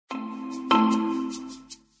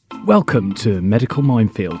Welcome to Medical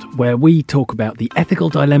Minefield, where we talk about the ethical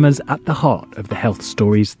dilemmas at the heart of the health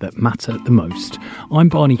stories that matter the most. I'm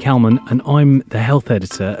Barney Calman, and I'm the health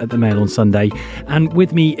editor at the Mail on Sunday. And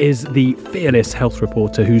with me is the fearless health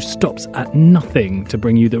reporter who stops at nothing to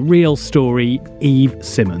bring you the real story, Eve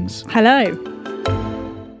Simmons. Hello.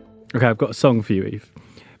 Okay, I've got a song for you, Eve.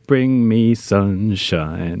 Bring me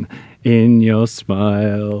sunshine in your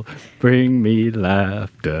smile, bring me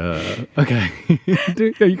laughter. Okay,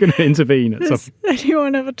 are you going to intervene at some point? Has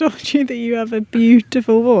anyone ever told you that you have a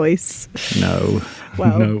beautiful voice? No,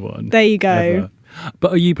 well, no one. There you go. Ever.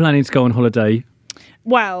 But are you planning to go on holiday?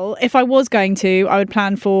 Well, if I was going to, I would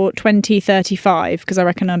plan for 2035 because I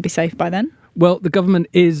reckon I'd be safe by then. Well, the government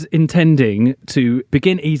is intending to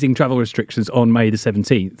begin easing travel restrictions on May the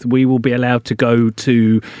 17th. We will be allowed to go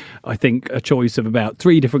to, I think, a choice of about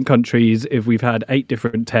 3 different countries if we've had 8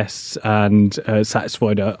 different tests and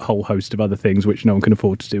satisfied a whole host of other things, which no one can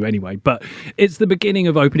afford to do anyway. But it's the beginning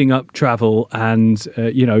of opening up travel and,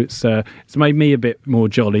 it's made me a bit more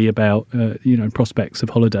jolly about, prospects of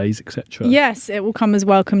holidays, etc. Yes, it will come as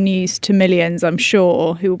welcome news to millions, I'm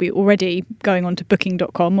sure, who will be already going on to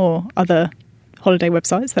booking.com or other holiday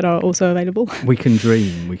websites that are also available. We can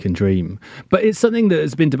dream. But it's something that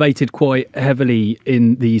has been debated quite heavily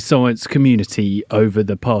in the science community over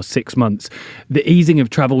the past 6 months. The easing of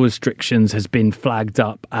travel restrictions has been flagged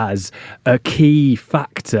up as a key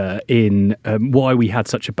factor in why we had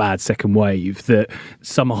such a bad second wave, that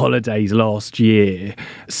summer holidays last year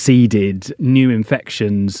seeded new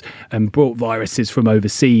infections and brought viruses from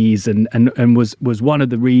overseas and was one of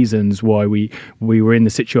the reasons why we were in the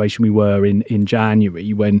situation we were in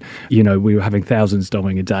January, when we were having thousands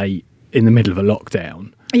dying a day in the middle of a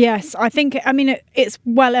lockdown. Yes, it's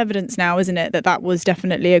well evidenced now, isn't it, that was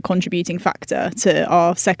definitely a contributing factor to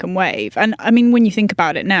our second wave. And when you think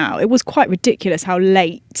about it now, it was quite ridiculous how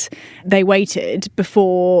late they waited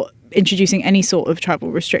before introducing any sort of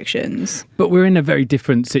travel restrictions. But we're in a very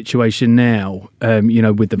different situation now,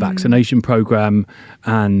 with the vaccination programme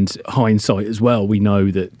and hindsight as well. We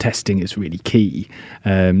know that testing is really key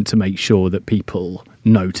to make sure that people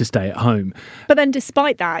know to stay at home. But then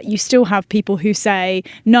despite that, you still have people who say,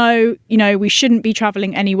 no, we shouldn't be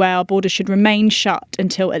travelling anywhere. Our borders should remain shut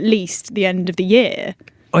until at least the end of the year.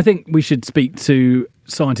 I think we should speak to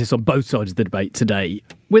scientists on both sides of the debate today.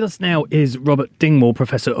 With us now is Robert Dingwall,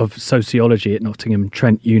 Professor of Sociology at Nottingham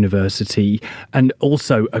Trent University and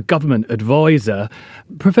also a government advisor.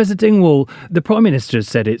 Professor Dingwall, the Prime Minister has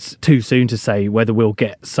said it's too soon to say whether we'll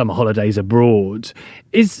get summer holidays abroad.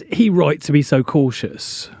 Is he right to be so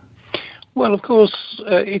cautious? Well, of course,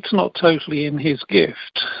 it's not totally in his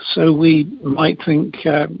gift. So we might think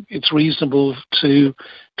it's reasonable to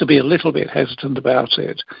be a little bit hesitant about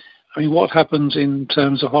it. What happens in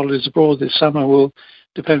terms of holidays abroad this summer will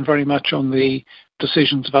depend very much on the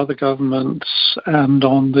decisions of other governments and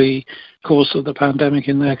on the course of the pandemic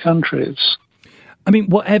in their countries.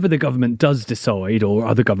 Whatever the government does decide, or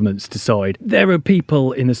other governments decide, there are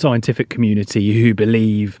people in the scientific community who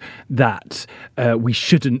believe that we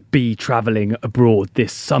shouldn't be travelling abroad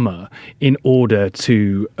this summer in order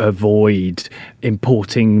to avoid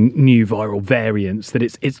importing new viral variants, that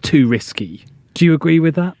it's too risky. Do you agree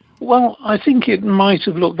with that? Well, I think it might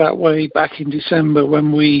have looked that way back in December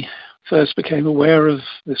when we first became aware of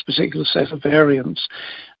this particular set of variants.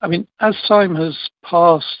 As time has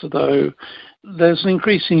passed, though, there's an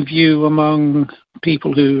increasing view among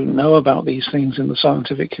people who know about these things in the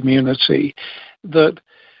scientific community that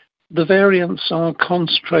the variants are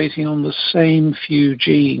concentrating on the same few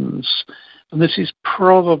genes. And this is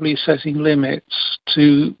probably setting limits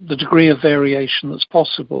to the degree of variation that's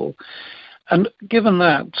possible. And given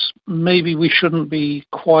that, maybe we shouldn't be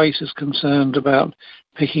quite as concerned about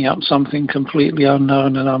picking up something completely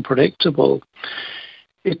unknown and unpredictable.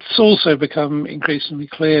 It's also become increasingly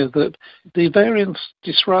clear that the variants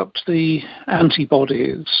disrupt the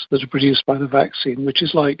antibodies that are produced by the vaccine, which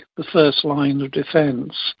is like the first line of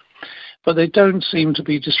defense. But they don't seem to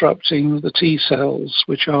be disrupting the T cells,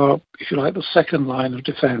 which are, if you like, the second line of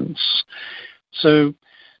defense. So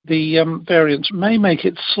the variants may make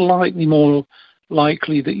it slightly more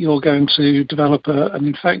likely that you're going to develop an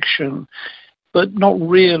infection, but not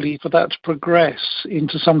really for that to progress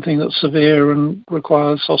into something that's severe and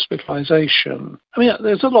requires hospitalization.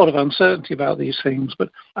 There's a lot of uncertainty about these things, but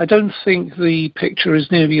I don't think the picture is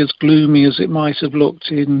nearly as gloomy as it might have looked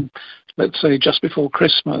in, let's say, just before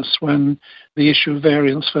Christmas, when the issue of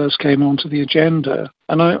variants first came onto the agenda.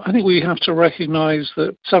 And I think we have to recognise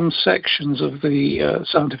that some sections of the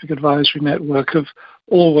Scientific Advisory Network have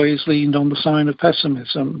always leaned on the side of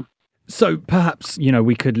pessimism. So perhaps,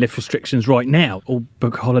 we could lift restrictions right now or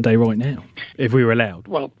book a holiday right now if we were allowed.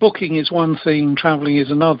 Well, booking is one thing, travelling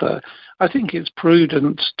is another. I think it's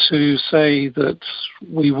prudent to say that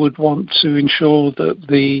we would want to ensure that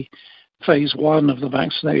the phase 1 of the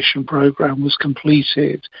vaccination programme was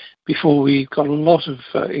completed before we got a lot of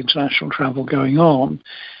international travel going on,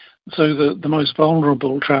 so that the most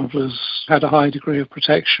vulnerable travellers had a high degree of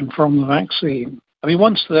protection from the vaccine. I mean,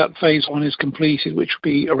 once that phase 1 is completed, which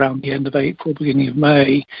will be around the end of April, beginning of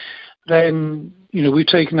May, then, we've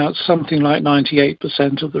taken out something like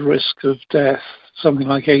 98% of the risk of death, something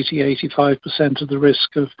like 85% of the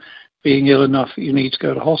risk of being ill enough that you need to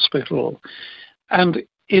go to hospital. And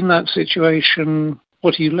in that situation,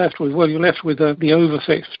 what are you left with? Well, you're left with the over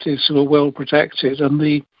 50s who are well protected and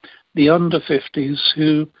the under 50s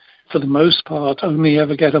who, for the most part, only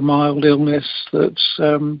ever get a mild illness that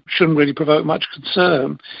shouldn't really provoke much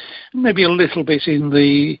concern. Maybe a little bit in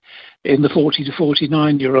the 40 to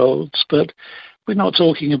 49-year-olds, but we're not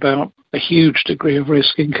talking about a huge degree of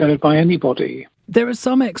risk incurred by anybody. There are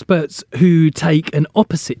some experts who take an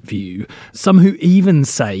opposite view, some who even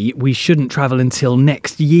say we shouldn't travel until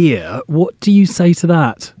next year. What do you say to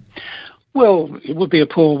that? Well, it would be a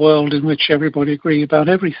poor world in which everybody agreed about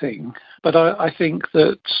everything. But I think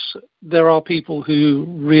that there are people who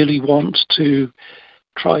really want to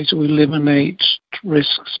try to eliminate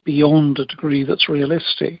risks beyond a degree that's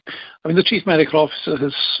realistic. I mean, the Chief Medical Officer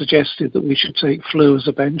has suggested that we should take flu as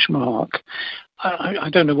a benchmark. I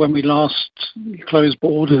don't know when we last closed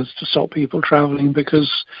borders to stop people travelling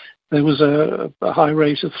because there was a high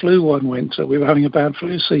rate of flu one winter. We were having a bad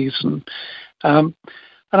flu season. And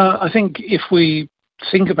I think if we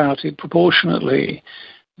think about it proportionately,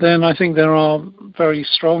 then I think there are very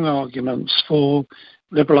strong arguments for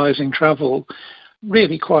liberalising travel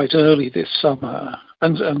really quite early this summer.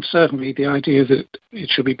 And certainly the idea that it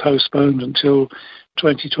should be postponed until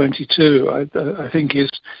 2022, I think is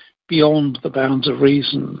beyond the bounds of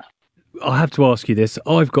reason. I have to ask you this.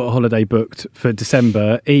 I've got a holiday booked for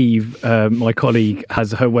December. Eve, my colleague,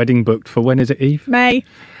 has her wedding booked for, when is it, Eve? May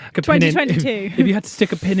 2022. If you had to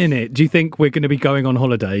stick a pin in it, do you think we're going to be going on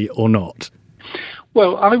holiday or not?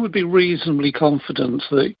 Well, I would be reasonably confident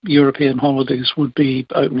that European holidays would be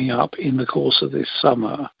opening up in the course of this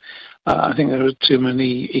summer. I think there are too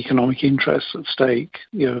many economic interests at stake,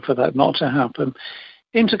 for that not to happen.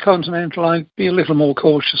 Intercontinental, I'd be a little more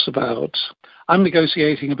cautious about. I'm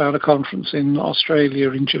negotiating about a conference in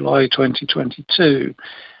Australia in July 2022.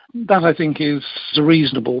 That, I think, is a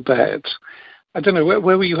reasonable bet. I don't know, where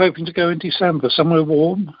were you hoping to go in December? Somewhere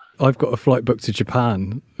warm? I've got a flight booked to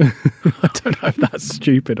Japan. I don't know if that's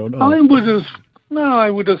stupid or not. I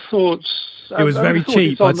would have thought... It was very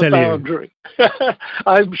cheap, I tell you.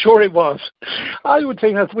 I'm sure it was. I would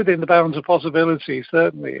think that's within the bounds of possibility,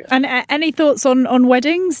 certainly. And any thoughts on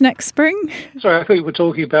weddings next spring? Sorry, I thought you were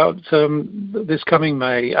talking about this coming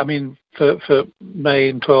May. I mean, for May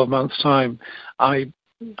in 12 months' time, I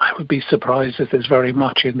would be surprised if there's very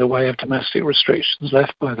much in the way of domestic restrictions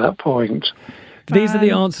left by that point. These are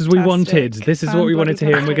the answers we wanted. This is what we wanted to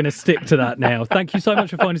hear, and we're going to stick to that now. Thank you so much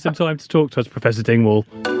for finding some time to talk to us, Professor Dingwall.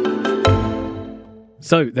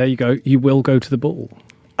 So, there you go. You will go to the ball.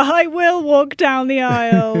 I will walk down the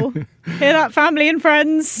aisle. Hear that, family and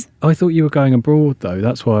friends? I thought you were going abroad, though.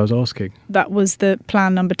 That's why I was asking. That was the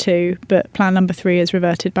plan number 2, but plan number 3 has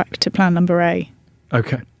reverted back to plan number A.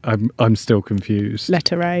 Okay. I'm still confused.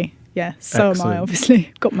 Letter A. Yeah, so Excellent. Am I,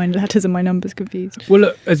 obviously. Got my letters and my numbers confused. Well,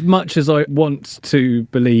 look, as much as I want to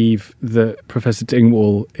believe that Professor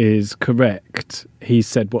Dingwall is correct, he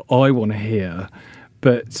said what I want to hear,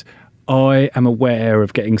 but I am aware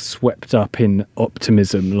of getting swept up in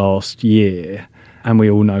optimism last year, and we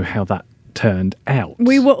all know how that turned out.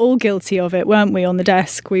 We were all guilty of it, weren't we, on the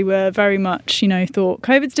desk? We were very much, thought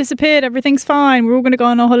COVID's disappeared, everything's fine, we're all going to go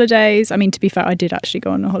on our holidays. I mean, to be fair, I did actually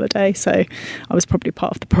go on a holiday, so I was probably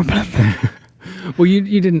part of the problem. Well,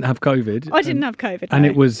 you didn't have COVID. I didn't have COVID, and no.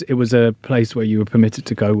 it was a place where you were permitted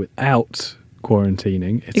to go without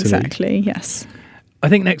quarantining, Italy. Exactly, yes. I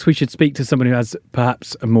think next we should speak to someone who has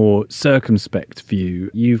perhaps a more circumspect view.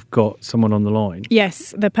 You've got someone on the line.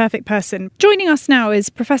 Yes, the perfect person. Joining us now is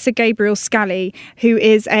Professor Gabriel Scally, who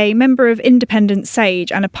is a member of Independent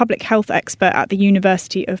SAGE and a public health expert at the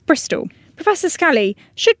University of Bristol. Professor Scally,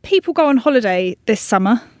 should people go on holiday this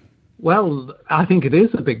summer? Well, I think it is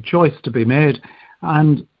a big choice to be made.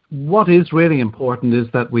 And what is really important is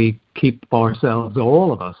that we keep ourselves,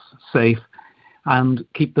 all of us, safe and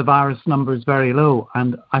keep the virus numbers very low.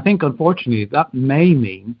 And I think, unfortunately, that may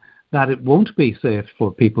mean that it won't be safe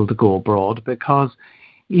for people to go abroad because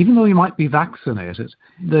even though you might be vaccinated,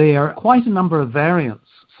 there are quite a number of variants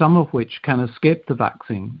some of which can escape the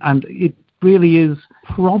vaccine. And it really is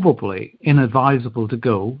probably inadvisable to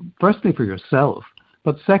go, firstly for yourself,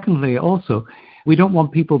 but secondly also, we don't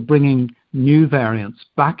want people bringing new variants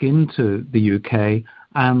back into the UK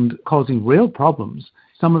and causing real problems.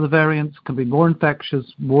 Some of the variants can be more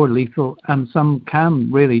infectious, more lethal, and some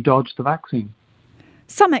can really dodge the vaccine.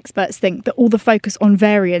 Some experts think that all the focus on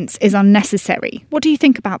variants is unnecessary. What do you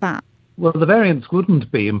think about that? Well, the variants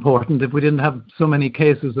wouldn't be important if we didn't have so many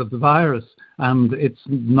cases of the virus. And it's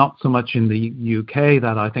not so much in the UK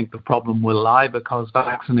that I think the problem will lie, because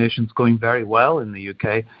vaccination's going very well in the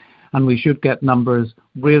UK. And we should get numbers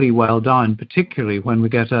really well down, particularly when we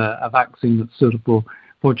get a vaccine that's suitable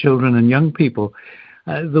for children and young people.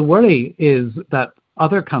 The worry is that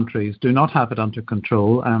other countries do not have it under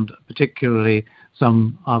control, and particularly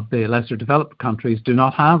some of the lesser developed countries do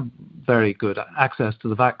not have very good access to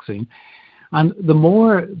the vaccine. And the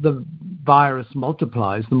more the virus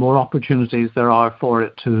multiplies, the more opportunities there are for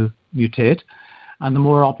it to mutate, and the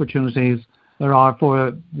more opportunities there are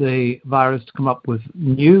for the virus to come up with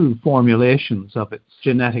new formulations of its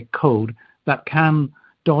genetic code that can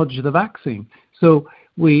dodge the vaccine. So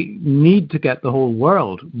we need to get the whole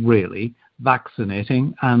world really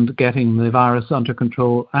vaccinating and getting the virus under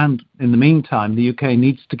control. And in the meantime, the UK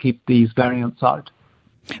needs to keep these variants out.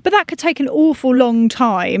 But that could take an awful long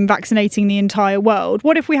time, vaccinating the entire world.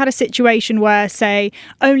 What if we had a situation where, say,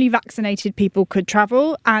 only vaccinated people could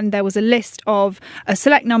travel, and there was a list of a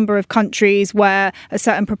select number of countries where a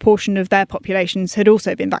certain proportion of their populations had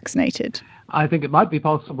also been vaccinated? I think it might be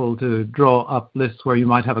possible to draw up lists where you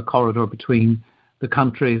might have a corridor between the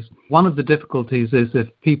countries. One of the difficulties is if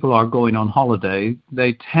people are going on holiday,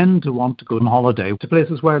 they tend to want to go on holiday to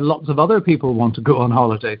places where lots of other people want to go on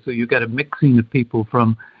holiday. So you get a mixing of people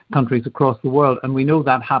from countries across the world. And we know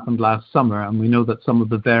that happened last summer. And we know that some of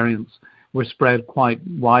the variants were spread quite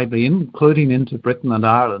widely, including into Britain and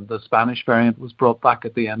Ireland. The Spanish variant was brought back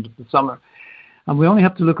at the end of the summer. And we only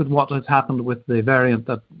have to look at what has happened with the variant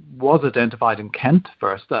that was identified in Kent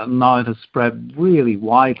first, and now it has spread really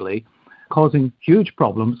widely, causing huge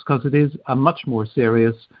problems because it is a much more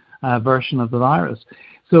serious version of the virus.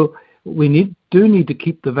 So we do need to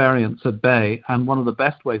keep the variants at bay, and one of the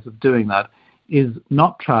best ways of doing that is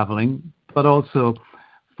not travelling, but also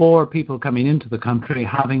for people coming into the country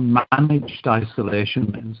having managed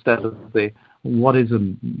isolation instead of what is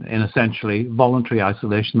in essentially voluntary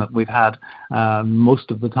isolation that we've had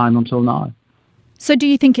most of the time until now. So do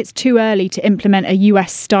you think it's too early to implement a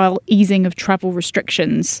US-style easing of travel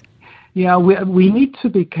restrictions? Yeah, we need to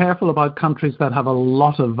be careful about countries that have a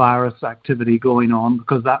lot of virus activity going on,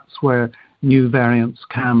 because that's where new variants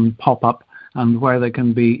can pop up and where they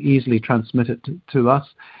can be easily transmitted to us.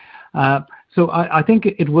 So I think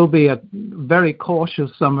it will be a very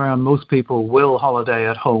cautious summer, and most people will holiday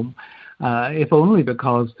at home, if only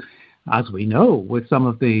because, as we know, with some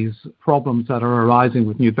of these problems that are arising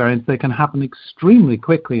with new variants, they can happen extremely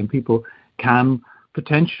quickly, and people can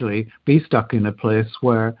potentially be stuck in a place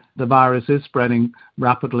where the virus is spreading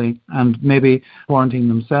rapidly and maybe quarantining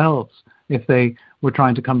themselves if they were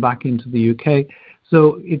trying to come back into the UK.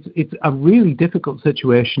 So it's a really difficult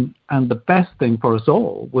situation, and the best thing for us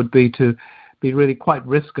all would be to be really quite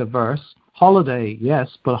risk averse. Holiday,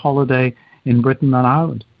 yes, but holiday in Britain and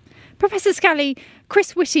Ireland. Professor Scally,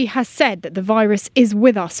 Chris Whitty has said that the virus is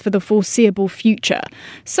with us for the foreseeable future.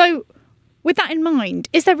 So with that in mind,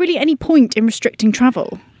 is there really any point in restricting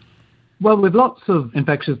travel? Well, we've lots of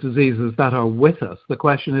infectious diseases that are with us. The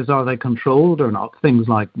question is, are they controlled or not? Things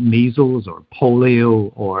like measles or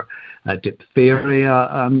polio or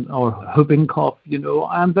diphtheria or whooping cough,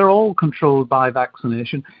 and they're all controlled by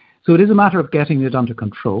vaccination. So it is a matter of getting it under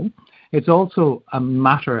control. It's also a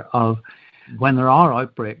matter of, when there are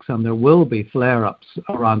outbreaks, and there will be flare-ups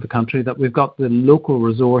around the country, that we've got the local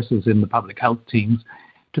resources in the public health teams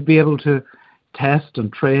to be able to test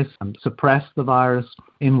and trace and suppress the virus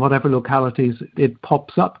in whatever localities it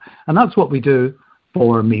pops up. And that's what we do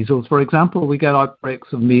for measles. For example, we get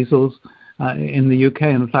outbreaks of measles in the UK.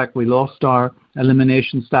 And in fact, we lost our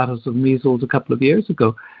elimination status of measles a couple of years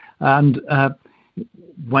ago. And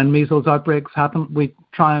when measles outbreaks happen, we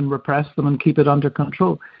try and repress them and keep it under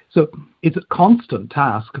control. So it's a constant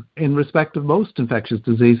task in respect of most infectious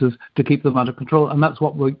diseases to keep them under control. And that's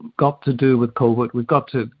what we've got to do with COVID. We've got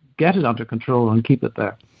to get it under control and keep it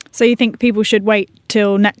there. So you think people should wait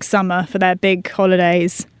till next summer for their big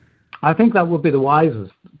holidays? I think that would be the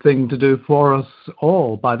wisest thing to do for us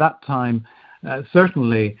all. By that time,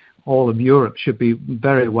 certainly all of Europe should be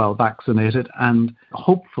very well vaccinated, and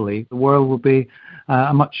hopefully the world will be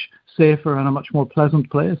a much safer and a much more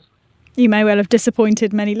pleasant place. You may well have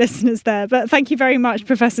disappointed many listeners there, but thank you very much,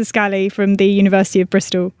 Professor Scally from the University of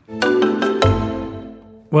Bristol.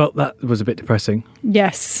 Well, that was a bit depressing.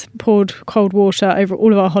 Yes, poured cold water over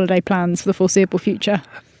all of our holiday plans for the foreseeable future.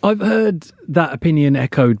 I've heard that opinion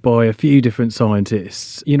echoed by a few different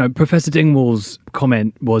scientists. You know, Professor Dingwall's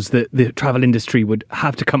comment was that the travel industry would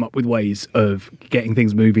have to come up with ways of getting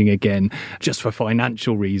things moving again just for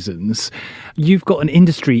financial reasons. You've got an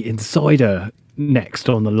industry insider next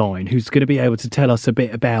on the line who's going to be able to tell us a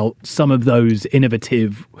bit about some of those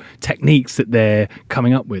innovative techniques that they're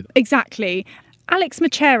coming up with. Exactly. Alex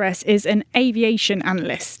Macheras is an aviation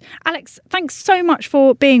analyst. Alex, thanks so much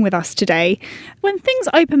for being with us today. When things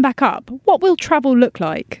open back up, what will travel look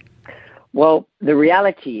like? Well, the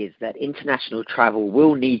reality is that international travel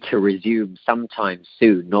will need to resume sometime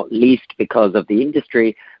soon, not least because of the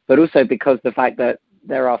industry, but also because the fact that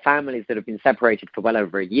there are families that have been separated for well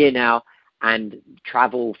over a year now, and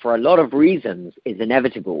travel for a lot of reasons is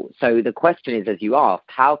inevitable. So the question is, as you asked,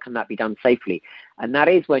 how can that be done safely? And that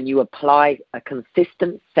is when you apply a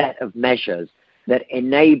consistent set of measures that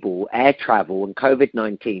enable air travel and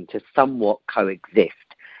COVID-19 to somewhat coexist.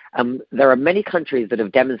 There are many countries that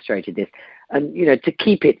have demonstrated this. And, you know, to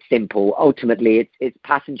keep it simple, ultimately, it's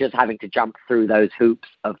passengers having to jump through those hoops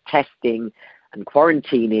of testing and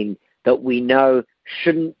quarantining that we know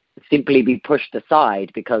shouldn't simply be pushed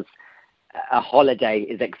aside because a holiday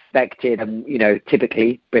is expected, and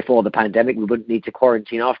typically before the pandemic we wouldn't need to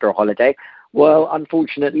quarantine after a holiday. Well,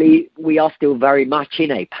 unfortunately, we are still very much in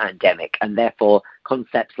a pandemic, and therefore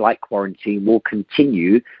concepts like quarantine will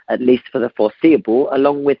continue, at least for the foreseeable,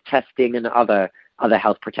 along with testing and other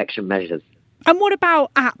health protection measures. And what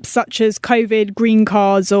about apps such as COVID green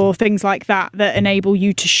cards or things like that enable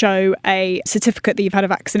you to show a certificate that you've had a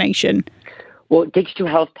vaccination? Well, digital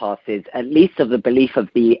health passes, at least of the belief of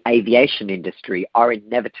the aviation industry, are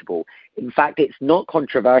inevitable. In fact, it's not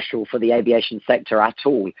controversial for the aviation sector at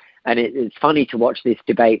all. And it's funny to watch this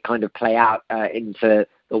debate kind of play out into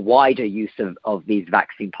the wider use of these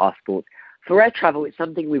vaccine passports. For air travel, it's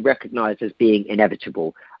something we recognize as being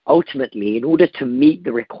inevitable. Ultimately, in order to meet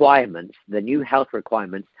the requirements, the new health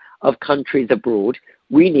requirements of countries abroad,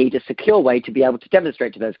 we need a secure way to be able to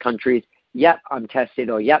demonstrate to those countries, yep, I'm tested,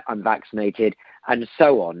 or yep, I'm vaccinated, and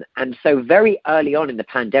so on. And so very early on in the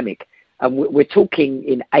pandemic, and we're talking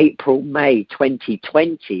in April, May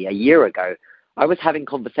 2020, a year ago, I was having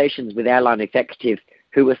conversations with airline executives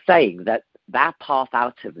who were saying that their path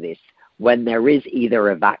out of this, when there is either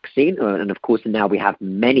a vaccine, and of course now we have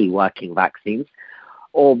many working vaccines,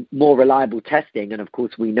 or more reliable testing, and of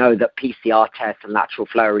course we know that PCR tests and lateral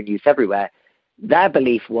flow are in use everywhere, their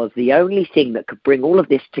belief was the only thing that could bring all of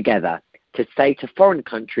this together to say to foreign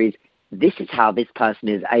countries, this is how this person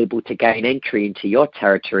is able to gain entry into your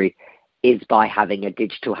territory, is by having a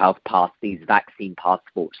digital health pass, these vaccine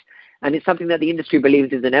passports. And it's something that the industry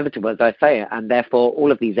believes is inevitable, as I say, and therefore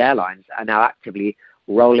all of these airlines are now actively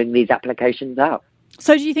rolling these applications out.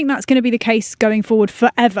 So do you think that's going to be the case going forward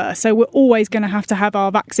forever? So we're always going to have our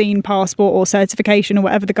vaccine passport or certification or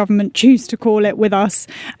whatever the government choose to call it with us,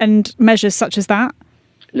 and measures such as that?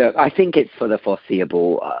 Look, I think it's for the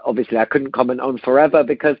foreseeable. Obviously, I couldn't comment on forever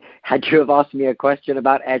because had you have asked me a question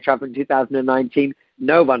about air travel in 2019,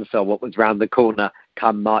 no one saw what was round the corner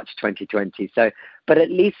come March 2020. But at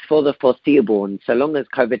least for the foreseeable, and so long as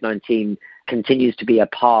COVID-19 continues to be a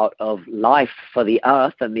part of life for the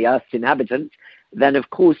Earth and the Earth's inhabitants, then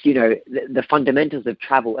of course, the fundamentals of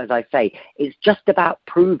travel, as I say, is just about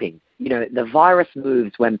proving, the virus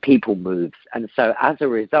moves when people move. And so as a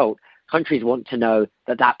result, countries want to know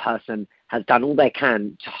that that person has done all they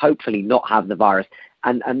can to hopefully not have the virus.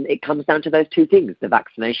 And it comes down to those two things, the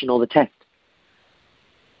vaccination or the test.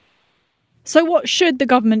 So what should the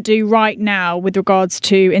government do right now with regards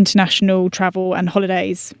to international travel and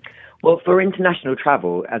holidays? Well, for international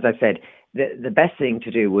travel, as I said, the best thing to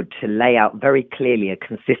do would to lay out very clearly a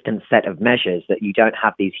consistent set of measures that you don't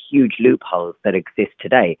have these huge loopholes that exist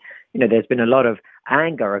today. There's been a lot of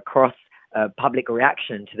anger across public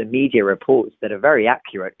reaction to the media reports that are very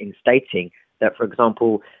accurate in stating that, for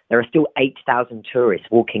example, there are still 8,000 tourists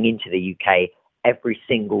walking into the UK every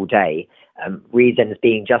single day. Reasons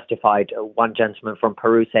being justified. One gentleman from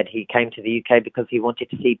Peru said he came to the UK because he wanted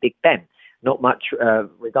to see Big Ben. Not much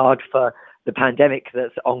regard for the pandemic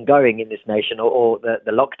that's ongoing in this nation or the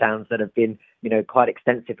lockdowns that have been, quite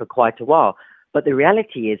extensive for quite a while. But the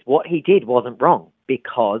reality is what he did wasn't wrong,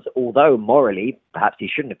 because although morally, perhaps he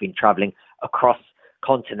shouldn't have been traveling across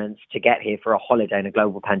continents to get here for a holiday in a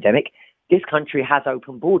global pandemic, this country has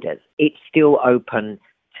open borders. It's still open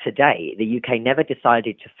today. The UK never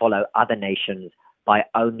decided to follow other nations by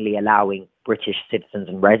only allowing British citizens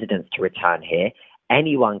and residents to return here.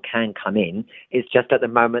 Anyone can come in. It's just at the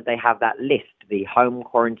moment they have that list, the home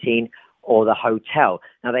quarantine or the hotel.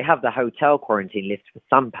 Now, they have the hotel quarantine list for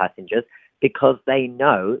some passengers because they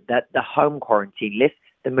know that the home quarantine list,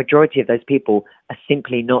 the majority of those people are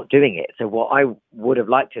simply not doing it. So what I would have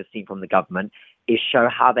liked to have seen from the government is show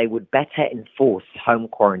how they would better enforce home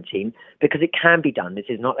quarantine, because it can be done. This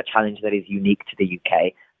is not a challenge that is unique to the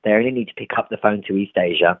UK. They only need to pick up the phone to East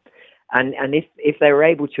Asia. And if they were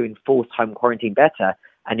able to enforce home quarantine better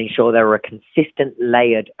and ensure there were a consistent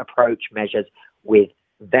layered approach measures with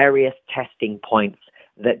various testing points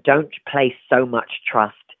that don't place so much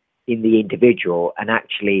trust in the individual, and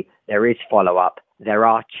actually there is follow-up, there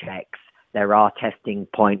are checks, there are testing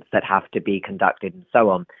points that have to be conducted and so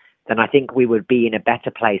on, then I think we would be in a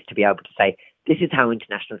better place to be able to say, this is how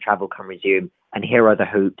international travel can resume, and here are the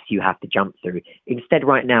hoops you have to jump through. Instead,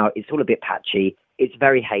 right now, it's all a bit patchy, it's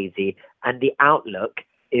very hazy, and the outlook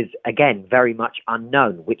is, again, very much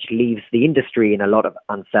unknown, which leaves the industry in a lot of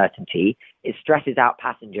uncertainty. It stresses out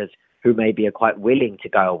passengers who maybe are quite willing to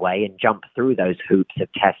go away and jump through those hoops of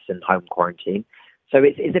tests and home quarantine. So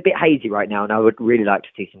it's a bit hazy right now, and I would really like to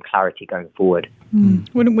see some clarity going forward.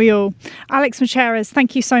 Wouldn't we all? Alex Macheras,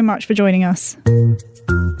 thank you so much for joining us.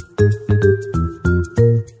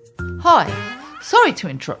 Hi, sorry to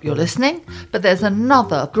interrupt your listening, but there's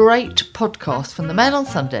another great podcast from the Mail on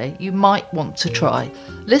Sunday you might want to try.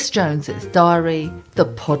 Liz Jones's Diary, the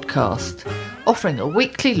podcast, offering a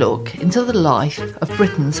weekly look into the life of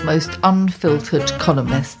Britain's most unfiltered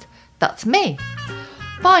columnist. That's me.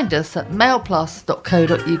 Find us at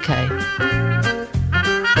mailplus.co.uk.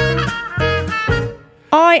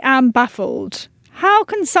 I am baffled. How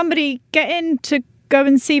can somebody get in to go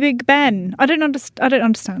and see Big Ben? I don't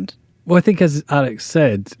understand. Well, I think, as Alex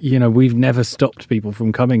said, we've never stopped people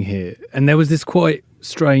from coming here. And there was this quite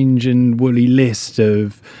strange and woolly list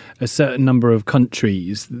of a certain number of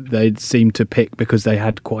countries they'd seemed to pick because they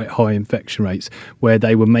had quite high infection rates, where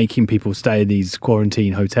they were making people stay in these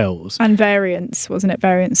quarantine hotels. And variants, wasn't it?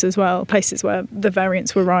 Variants as well. Places where the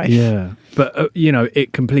variants were rife. Yeah. But,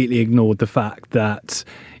 it completely ignored the fact that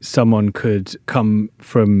someone could come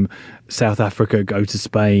from South Africa, go to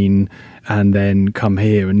Spain, and then come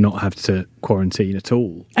here and not have to quarantine at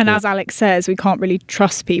all. And as Alex says, we can't really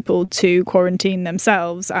trust people to quarantine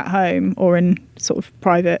themselves at home or in sort of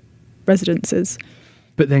private residences.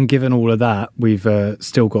 But then given all of that, we've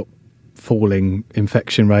still got falling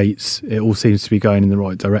infection rates. It all seems to be going in the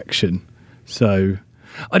right direction. So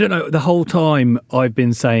I don't know. The whole time I've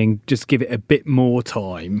been saying just give it a bit more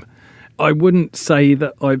time. I wouldn't say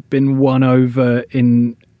that I've been won over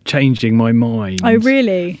in changing my mind. Oh,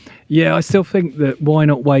 really? Yeah, I still think that why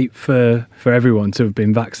not wait for everyone to have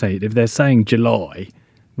been vaccinated? If they're saying July,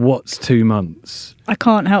 what's 2 months? I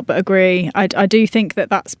can't help but agree. I do think that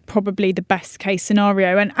that's probably the best case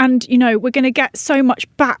scenario. And we're going to get so much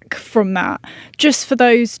back from that just for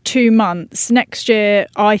those 2 months. Next year,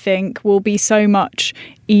 I think, will be so much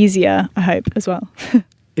easier, I hope, as well.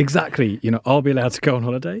 Exactly. I'll be allowed to go on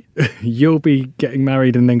holiday. You'll be getting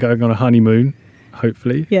married and then going on a honeymoon,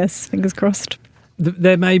 hopefully. Yes, fingers crossed.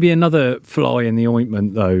 There may be another fly in the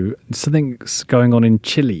ointment, though. Something's going on in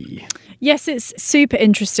Chile. Yes, it's super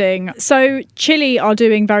interesting. So Chile are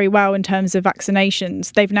doing very well in terms of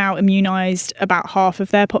vaccinations. They've now immunised about half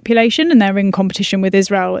of their population, and they're in competition with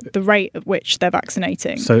Israel at the rate at which they're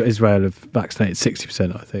vaccinating. So Israel have vaccinated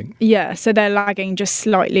 60%, I think. Yeah, so they're lagging just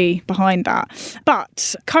slightly behind that.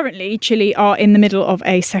 But currently, Chile are in the middle of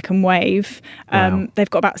a second wave. Wow.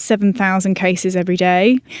 They've got about 7,000 cases every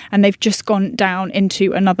day, and they've just gone down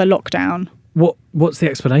into another lockdown. What's the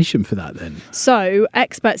explanation for that then? So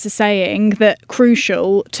experts are saying that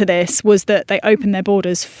crucial to this was that they opened their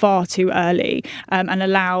borders far too early and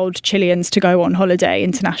allowed Chileans to go on holiday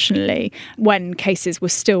internationally when cases were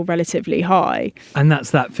still relatively high. And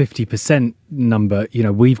that's that 50% number.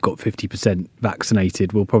 We've got 50%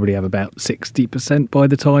 vaccinated. We'll probably have about 60% by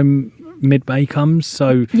the time mid-May comes.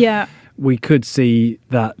 So yeah, we could see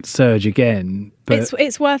that surge again. But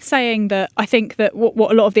it's worth saying that I think that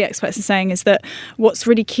what a lot of the experts are saying is that what's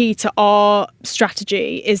really key to our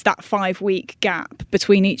strategy is that 5-week gap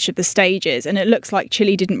between each of the stages. And it looks like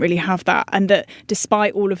Chile didn't really have that. And that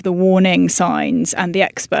despite all of the warning signs and the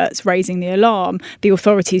experts raising the alarm, the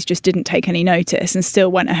authorities just didn't take any notice and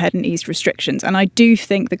still went ahead and eased restrictions. And I do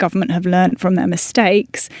think the government have learned from their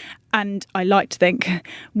mistakes. And I like to think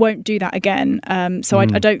won't do that again. So I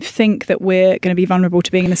don't think that we're going to be vulnerable to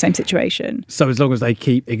being in the same situation. So as long as they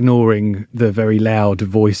keep ignoring the very loud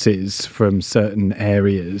voices from certain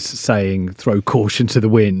areas saying throw caution to the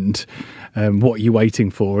wind, what are you waiting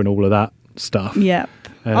for and all of that stuff. Yep.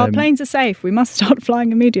 Our planes are safe. We must start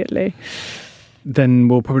flying immediately. Then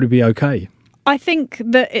we'll probably be okay. I think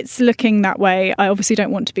that it's looking that way. I obviously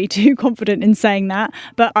don't want to be too confident in saying that,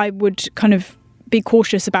 but I would kind of be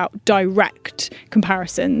cautious about direct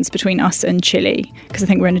comparisons between us and Chile, because I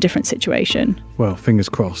think we're in a different situation. Well, fingers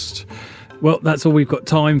crossed. Well, that's all we've got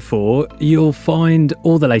time for. You'll find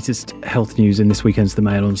all the latest health news in this weekend's The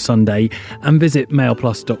Mail on Sunday, and visit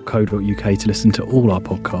mailplus.co.uk to listen to all our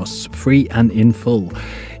podcasts, free and in full.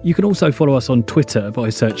 You can also follow us on Twitter by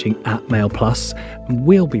searching @MailPlus, and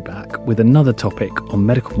we'll be back with another topic on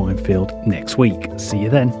Medical Minefield next week. See you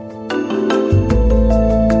then.